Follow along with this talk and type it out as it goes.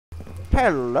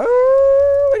Hello,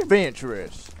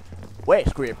 adventurers.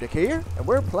 Weskryptic here, and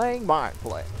we're playing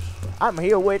Mineplex. I'm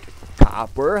here with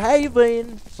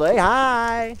CopperHaven. Say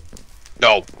hi.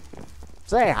 No.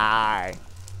 Say hi.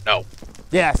 No.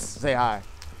 Yes, say hi.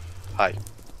 Hi.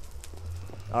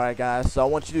 Alright, guys, so I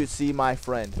want you to see my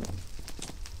friend.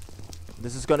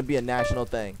 This is going to be a national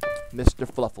thing. Mr.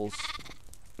 Fluffles.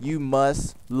 You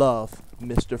must love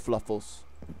Mr. Fluffles.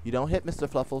 You don't hit Mr.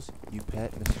 Fluffles, you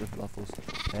pet Mr. Fluffles.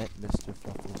 Pet Mr.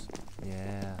 Fluffles.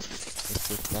 Yeah.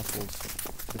 Mr. Fluffles.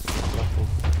 Mr. Fluffles.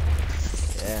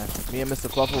 Yeah. Me and Mr.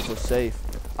 Fluffles are safe.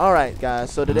 Alright,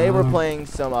 guys, so today we're playing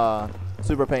some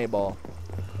Super Paintball.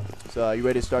 So, you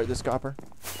ready to start this, Copper?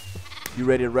 You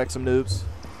ready to wreck some noobs?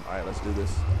 Alright, let's do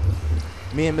this.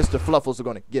 Me and Mr. Fluffles are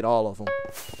going to get all of them.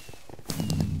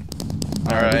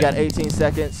 Alright, we got 18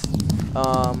 seconds.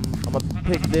 I'm gonna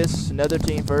pick another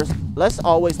team first. Let's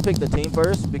always pick the team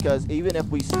first, because even if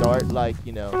we start, like,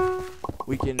 you know,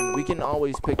 we can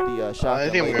always pick the shotgun. I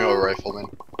think I'm gonna go rifleman.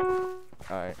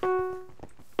 Alright.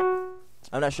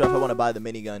 I'm not sure if I want to buy the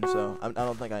minigun, so I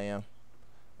don't think I am.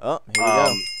 Oh, here we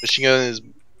go. Machine gun is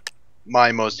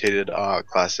my most hated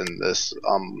class in this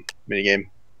minigame.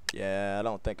 Yeah, I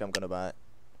don't think I'm gonna buy it.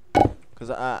 Cause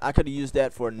I could have used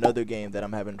that for another game that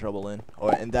I'm having trouble in,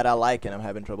 and that I like and I'm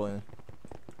having trouble in.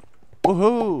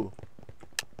 Woohoo!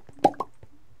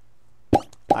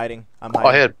 Hiding. I'm hiding. Oh,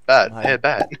 I had bat. I had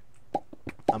bat.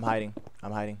 I'm hiding.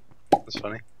 I'm hiding. That's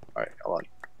funny. Alright, hold on.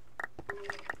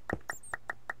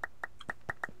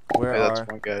 Where Okay, are? that's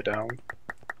one guy down.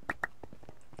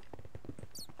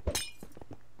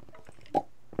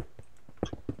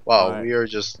 Wow, right. we are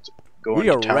just going We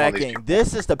are to town on these wrecking. people.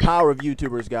 This is the power of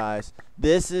YouTubers, guys.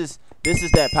 This is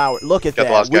that power. Look at Got the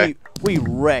that. last guy. We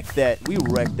wrecked that. We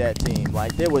wrecked that team.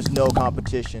 Like, there was no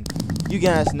competition. You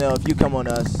guys know if you come on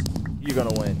us, you're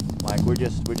gonna win. Like, we're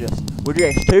just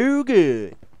too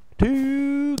good.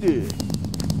 Too good.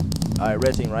 Alright,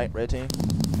 red team, right? Red team?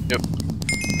 Yep.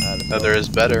 Nether is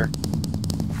better.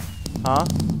 Huh?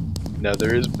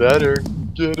 Nether is better.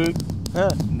 Get it?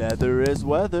 Huh. Nether is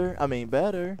weather. I mean,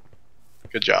 better.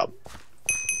 Good job.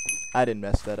 I didn't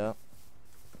mess that up.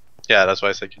 Yeah, that's why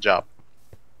I said good job.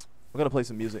 We're gonna play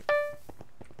some music.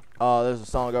 Oh, there's a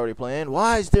song already playing.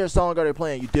 Why is there a song already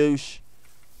playing? You douche.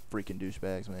 Freaking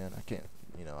douchebags, man. I can't.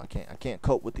 You know, I can't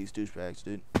cope with these douchebags,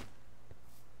 dude.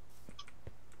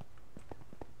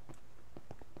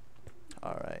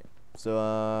 All right.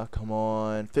 So, come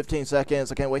on. 15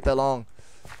 seconds. I can't wait that long.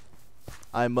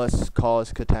 I must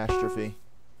cause catastrophe.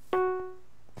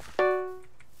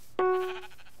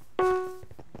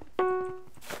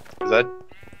 Is that?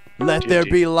 Let GG. there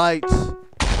be light. It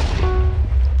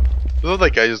looked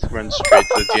like I just went straight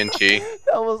to the TNT.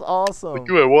 That was awesome. What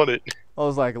do I want it? I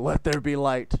was like, let there be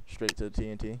light. Straight to the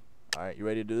TNT. Alright, you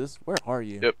ready to do this? Where are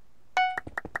you? Yep.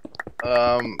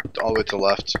 All the way to the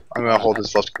left. I'm gonna hold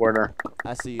this left corner.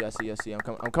 I see you, I see you, I see you.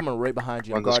 I'm coming right behind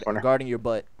you. I'm On this corner. guarding your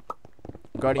butt.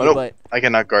 I'm guarding Oh, your no, butt. I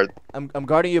cannot guard. I'm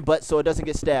guarding your butt so it doesn't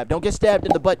get stabbed. Don't get stabbed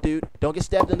in the butt, dude. Don't get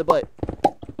stabbed in the butt.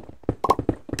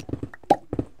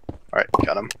 Alright,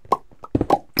 got him.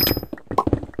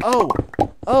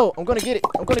 Oh, I'm gonna get it.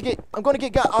 I'm gonna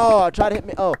get got. Oh, try to hit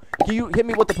me. Oh, can you hit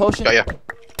me with the potion? Got ya.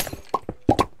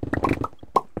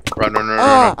 Run.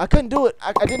 I couldn't do it.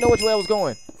 I didn't know which way I was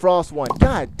going. Frost one.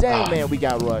 God dang, man, we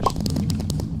got rushed.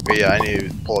 Okay, yeah, I need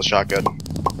to pull a shotgun.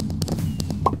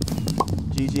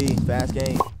 GG, fast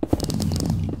game.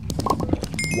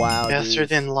 Wow, Faster dude.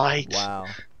 than light. Wow.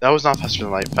 That was not faster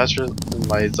than light. Faster than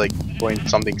light is like going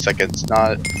something seconds,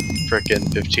 not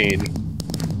frickin' 15.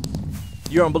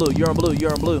 You're on blue. You're on blue.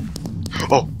 You're on blue.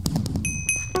 Oh!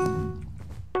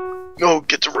 No,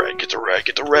 get the red, get the red,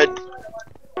 get the red!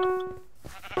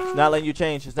 It's not letting you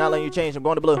change. It's not letting you change. I'm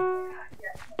going to blue.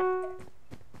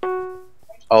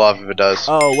 I'll laugh if it does.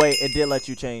 Oh, wait. It did let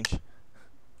you change.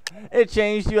 It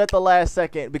changed you at the last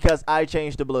second because I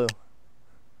changed to blue.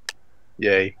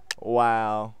 Yay.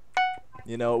 Wow.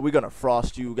 You know, we're going to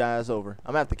frost you guys over.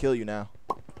 I'm going to have to kill you now.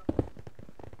 I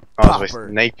was Copper. gonna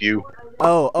snipe you.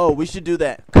 Oh, we should do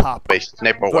that. Copper Wait,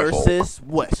 sniper rifle. versus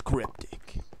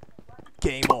Weskryptic.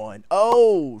 Game on.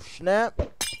 Oh, snap.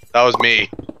 That was me.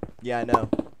 Yeah, I know.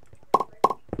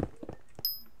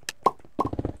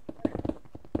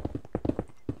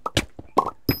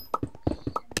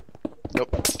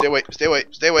 Nope. Stay away, stay away,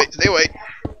 stay away, stay away.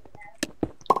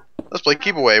 Let's play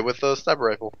keep away with the sniper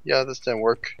rifle. Yeah, this didn't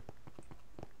work.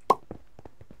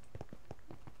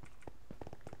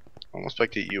 Almost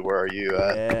back to you. Where are you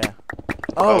at? Yeah.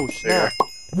 Oh, snap.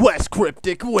 there.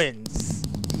 Weskryptic wins.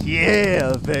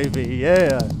 Yeah, baby,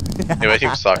 yeah. Hey, my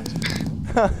team sucked.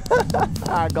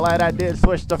 I'm glad I did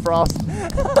switch to Frost.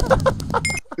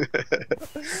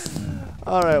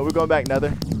 All right, we're going back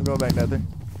nether. We're going back nether.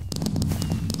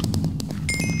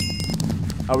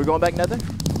 Are we going back nether?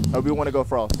 Or we want to go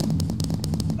frost?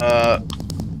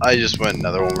 I just went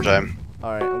another one more time.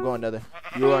 All right, I'm going nether.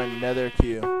 You are in nether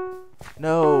queue.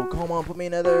 No, come on, put me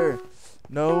in nether.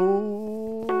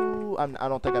 No, I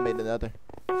don't think I made the nether.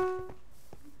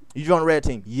 You joined red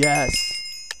team? Yes.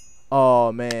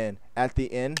 Oh man, at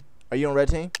the end, are you on red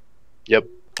team? Yep.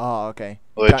 Oh, okay.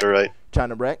 Left to right. Trying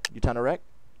to wreck? You trying to wreck?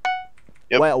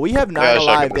 Yep. Well, we have 9 Yeah,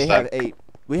 alive. They time. have 8.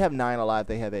 We have 9 alive.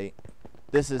 They have 8.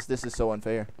 This is so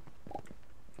unfair.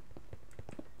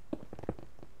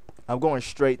 I'm going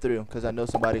straight through because I know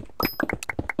somebody.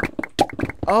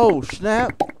 Oh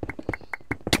snap!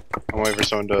 I'm waiting for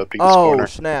someone to peek this corner. Oh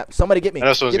snap! Somebody get me! I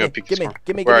know someone's gonna peek this corner.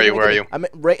 Where are you? Where are you? I'm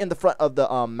right in the front of the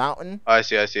mountain. Oh, I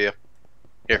see you.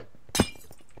 Here.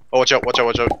 Oh, watch out!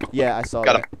 Yeah, I saw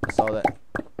Got that. him. I saw that.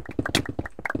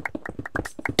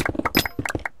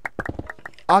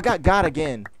 I got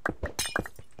again.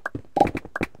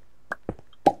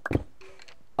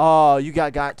 Oh, you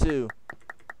got too.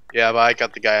 Yeah, but I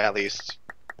got the guy at least.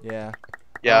 Yeah.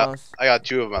 Yeah, I got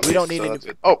 2 of them at least. We don't need so any. that's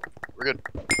good. Oh, we're good.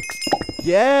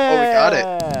 Yeah. Oh, we got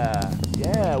it.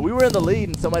 Yeah, we were in the lead,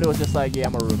 and somebody was just like, "Yeah,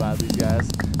 I'm gonna revive these guys."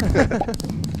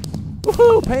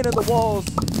 Woohoo! Painted the walls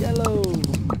yellow.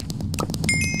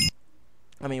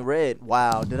 I mean red.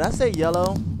 Wow. Did I say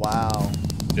yellow? Wow.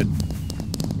 Good.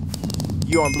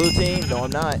 You on blue team? No,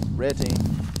 I'm not. Red team.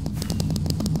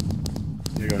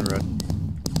 You're going red.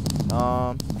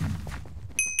 I'm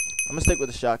gonna stick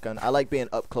with the shotgun. I like being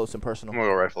up close and personal. I'm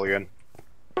gonna go rifle again.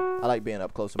 I like being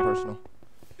up close and personal.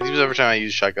 It seems every time I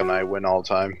use shotgun, I win all the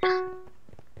time.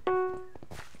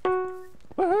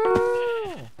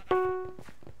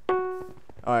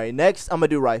 All right, next I'm gonna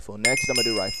do rifle.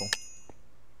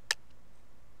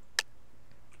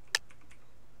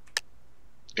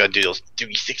 Gotta do those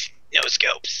 360 no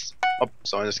scopes. Oh,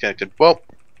 someone disconnected. Well,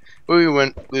 we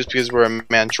went lose because we're a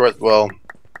man short. Well,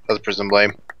 that's prison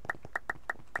blame.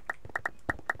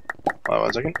 Hold on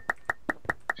 1 second.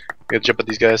 We gotta jump at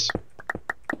these guys.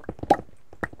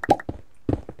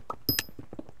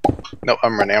 No,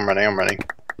 I'm running.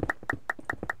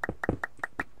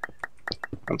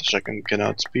 The shotgun can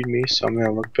outspeed me, so I'm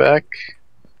gonna look back.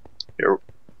 Here,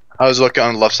 how's it looking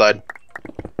on the left side?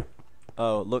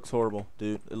 Oh, it looks horrible,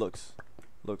 dude. It looks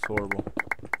horrible.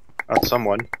 Not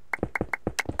someone.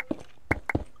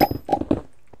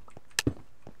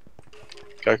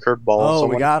 Got a curved ball. Oh,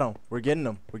 someone. we got him. We're getting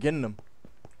them.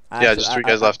 Yeah, just 3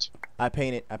 guys left. I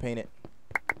paint it.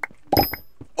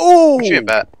 Oh! Where'd you get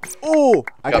bat? Oh!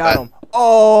 I got him.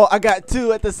 Oh, I got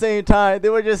 2 at the same time. They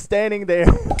were just standing there.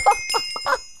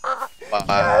 Wow.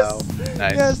 Yes.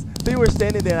 Nice. Yes, they were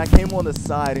standing there, and I came on the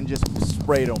side and just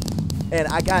sprayed them. And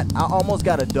I almost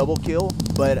got a double kill,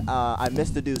 but I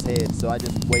missed the dude's head, so I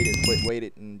just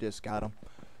waited, and just got him.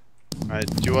 Alright,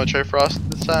 do you want to try Frost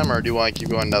this time, or do you want to keep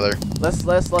going another? Let's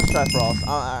try Frost.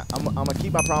 I'm gonna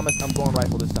keep my promise. I'm going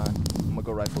rifle this time. I'm gonna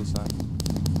go rifle this time.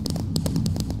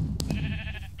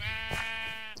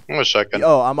 I'm gonna shotgun.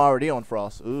 Oh, I'm already on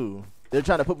Frost. Ooh, they're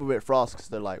trying to put me with Frost because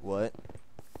they're like, what?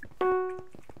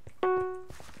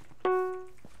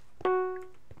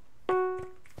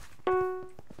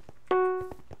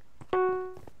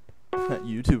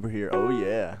 YouTuber here. Oh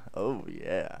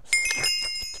yeah.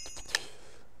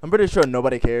 I'm pretty sure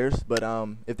nobody cares, but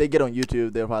if they get on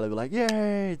YouTube, they'll probably be like,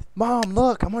 "Yay, Mom,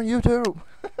 look, I'm on YouTube."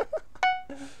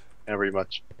 Yeah, pretty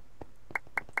much.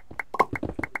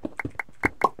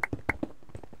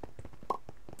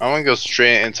 I want to go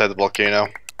straight inside the volcano.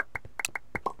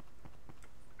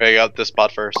 Okay, I got this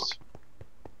spot first.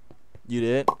 You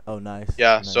did? Oh, nice.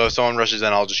 Yeah, Nice. so if someone rushes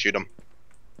in, I'll just shoot them.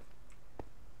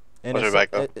 And Watch if your back,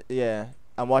 though. yeah,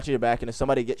 I'm watching your back, and if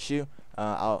somebody gets you,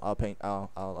 I'll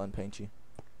unpaint you.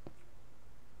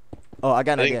 Oh, I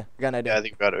got an idea. Yeah, I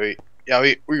think we got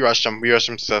it. We rushed them. We rushed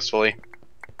them successfully.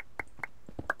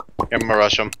 I'm gonna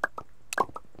rush them.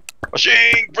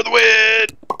 Rushing for the win!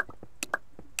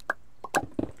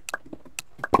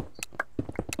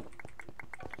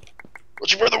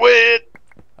 Rushing for the win!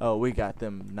 Oh, we got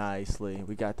them nicely.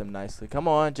 Come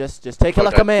on, just take it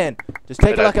like a man. Just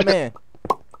take it like a man.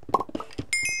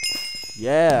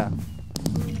 Yeah.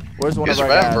 Where's one of our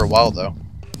guys? For a while though.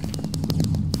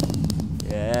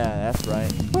 Yeah, that's right.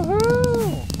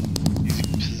 Woohoo!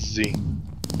 Easy.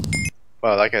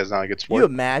 Wow, that guy's not a good sport. You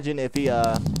imagine if he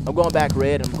I'm going back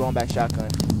red and I'm going back shotgun.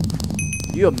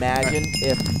 You imagine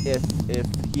if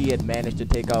he had managed to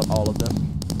take out all of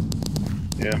them.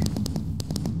 Yeah.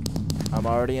 I'm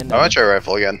already in I there. want to try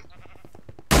rifle again.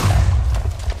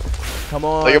 Come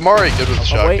on. Like I'm already good with the Oh,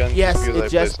 shotgun. wait, yes, because I it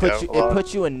just play puts scout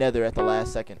you a lot. in nether at the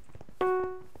last second.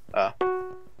 Ah.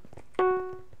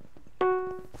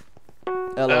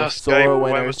 Hello, Sky, sore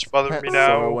why winners. must you bother me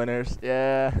now? Sore winners.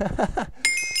 Yeah.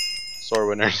 Sore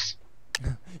winners.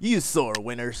 You sore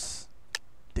winners.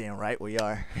 Damn right we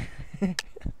are.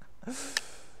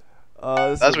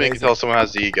 That's when you can tell someone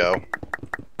has the ego.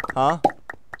 Huh?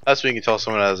 That's when you can tell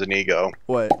someone has an ego.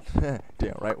 What?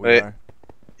 Damn right we Wait. are.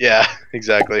 Yeah,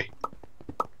 exactly.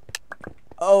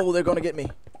 Oh, they're gonna get me.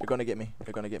 They're gonna get me.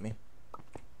 They're gonna get me.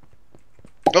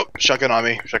 Oh, shotgun on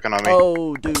me. Shotgun on me.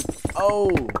 Oh, dude.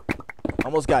 Oh.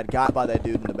 Almost got by that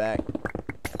dude in the back.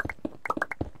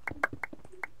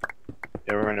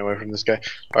 Yeah, we're running away from this guy.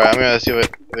 Alright, I'm gonna see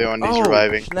what they want. He's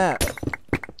reviving. Snap.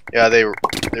 Yeah, they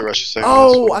rushed us.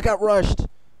 Oh, I got rushed.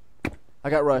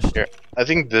 I got rushed. Here, I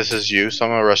think this is you, so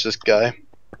I'm gonna rush this guy.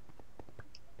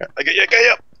 Here, I got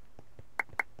you.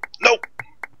 Nope.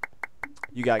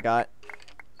 You got?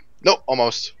 Nope,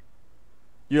 almost.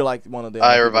 You're like one of the.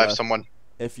 I revived someone.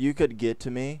 If you could get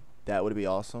to me, that would be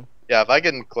awesome. Yeah, if I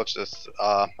can clutch this,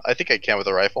 I think I can with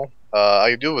a rifle.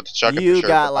 I can do it with the shotgun. You for sure,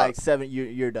 got like 7.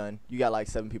 You're done. You got like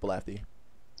 7 people after you.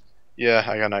 Yeah,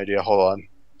 I got an idea. Hold on.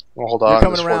 Well, hold on. You're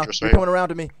coming this around. fortress You're right coming around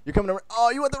to me. You're coming around. Oh,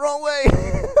 you went the wrong way.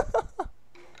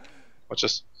 Watch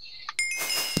this.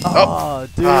 Oh,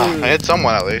 dude. I hit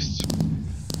someone at least.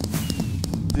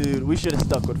 Dude, we should have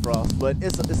stuck with Frost, but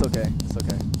it's okay. It's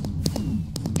okay.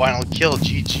 Final kill,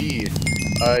 GG.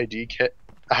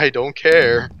 I don't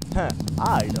care.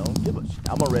 I don't give a shit.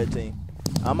 I'm a red team.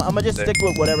 I'm gonna just stick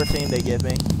with whatever team they give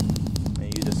me, and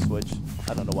you just switch.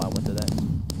 I don't know why I went to that.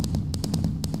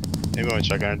 Maybe I went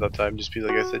shotgun at that time. Just be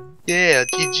like I said. Yeah,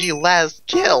 GG, last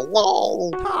kill.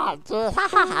 Lol.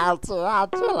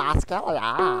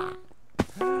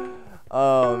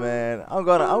 Oh man, I'm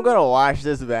gonna watch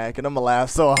this back, and I'm gonna laugh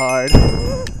so hard.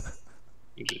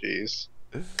 Jeez.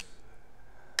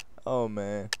 Oh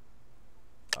man.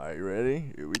 Are you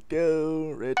ready? Here we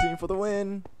go. Red team for the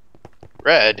win.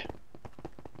 Red.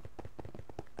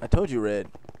 I told you red.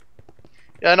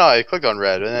 Yeah, no, I clicked on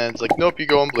red, and then it's like, nope, you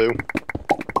go on blue.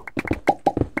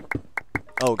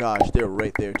 Oh gosh, they're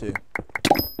right there too.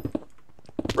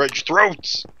 Right your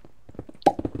throats.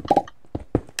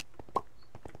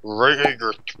 Right at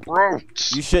your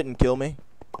throats. You shouldn't kill me.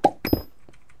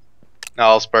 No,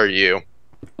 I'll spare you.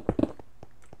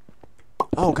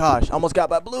 Oh gosh, almost got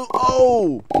by blue.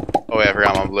 Oh! Oh wait, I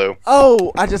forgot I'm on blue.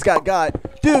 Oh, I just got.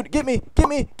 Dude, get me.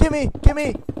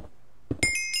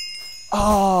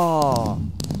 Oh!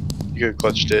 You could have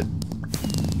clutched it.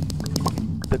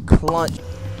 The clutch.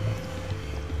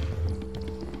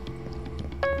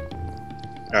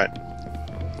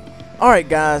 Alright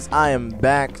guys, I am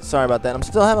back. Sorry about that. I'm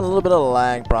still having a little bit of a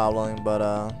lag problem, but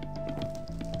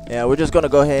yeah, we're just gonna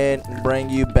go ahead and bring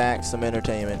you back some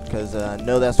entertainment, because I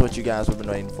know that's what you guys have been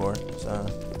waiting for. So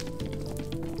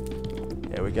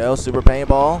here we go, super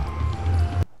paintball.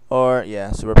 Or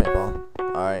yeah, super paintball.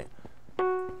 Alright.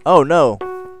 Oh no.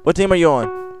 What team are you on?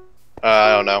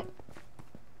 I don't know.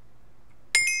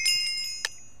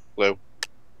 Blue.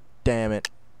 Damn it.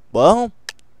 Well,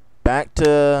 back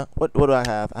to what do I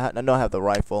have? I know I have the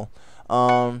rifle.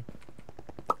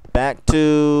 Back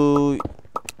to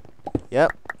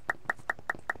yep.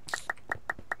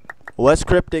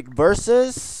 Weskryptic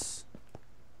versus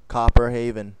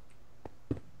CopperHaven.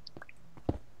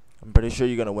 I'm pretty sure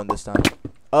you're gonna win this time.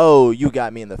 Oh, you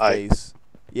got me in the face.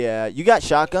 Yeah, you got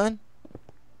shotgun?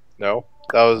 No,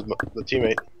 that was the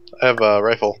teammate. I have a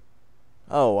rifle.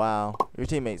 Oh wow, your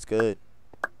teammate's good.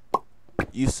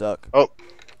 You suck. Oh.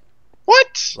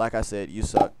 What? Like I said, you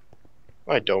suck.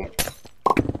 I don't.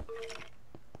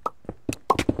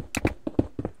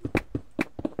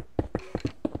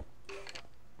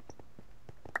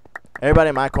 Everybody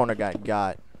in my corner got.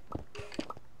 I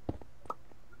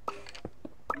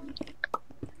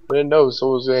didn't know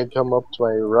someone was gonna come up to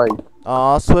my right.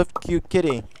 Aw, Swift cute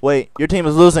kitty. Wait, your team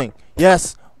is losing.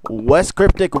 Yes,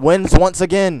 Weskryptic wins once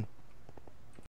again.